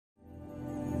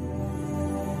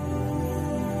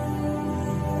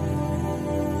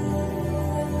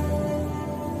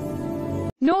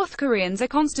North Koreans are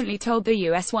constantly told the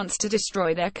US wants to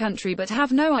destroy their country but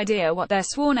have no idea what their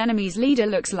sworn enemy's leader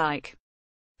looks like.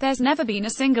 There's never been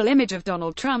a single image of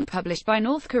Donald Trump published by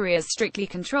North Korea's strictly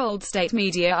controlled state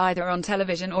media either on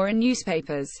television or in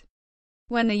newspapers.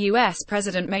 When the US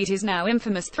president made his now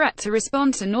infamous threat to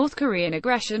respond to North Korean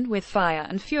aggression with fire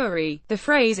and fury, the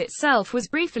phrase itself was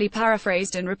briefly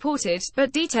paraphrased and reported,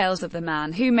 but details of the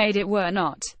man who made it were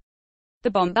not. The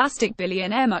bombastic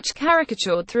billionaire, much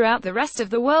caricatured throughout the rest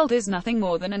of the world, is nothing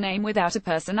more than a name without a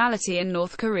personality in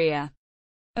North Korea.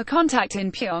 A contact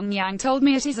in Pyongyang told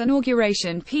me at his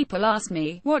inauguration people asked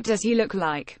me, "What does he look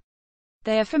like?"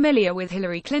 They are familiar with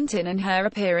Hillary Clinton and her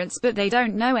appearance, but they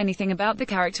don't know anything about the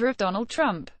character of Donald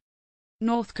Trump.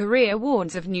 North Korea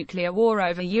warns of nuclear war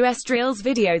over US drills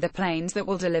video. The planes that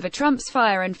will deliver Trump's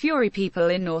fire and fury. People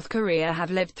in North Korea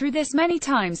have lived through this many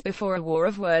times before, a war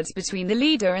of words between the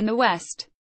leader and the West.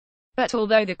 But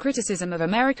although the criticism of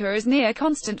America is near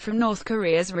constant from North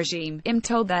Korea's regime, I'm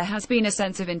told there has been a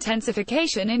sense of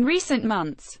intensification in recent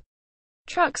months.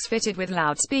 Trucks fitted with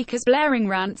loudspeakers blaring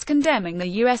rants condemning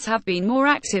the US have been more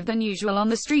active than usual on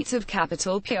the streets of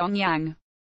capital Pyongyang.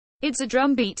 It's a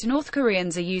drumbeat North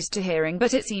Koreans are used to hearing,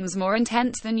 but it seems more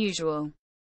intense than usual.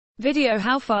 Video: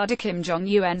 how far do Kim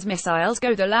Jong-un's missiles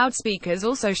go? The loudspeakers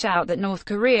also shout that North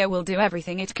Korea will do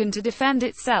everything it can to defend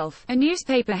itself. A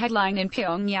newspaper headline in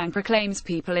Pyongyang proclaims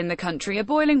people in the country are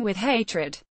boiling with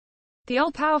hatred. The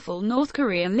all-powerful North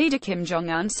Korean leader Kim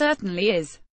Jong-un certainly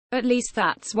is. At least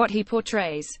that's what he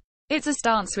portrays. It's a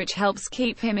stance which helps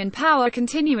keep him in power,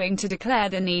 continuing to declare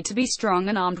the need to be strong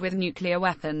and armed with nuclear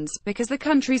weapons, because the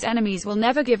country's enemies will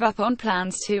never give up on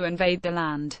plans to invade the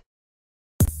land.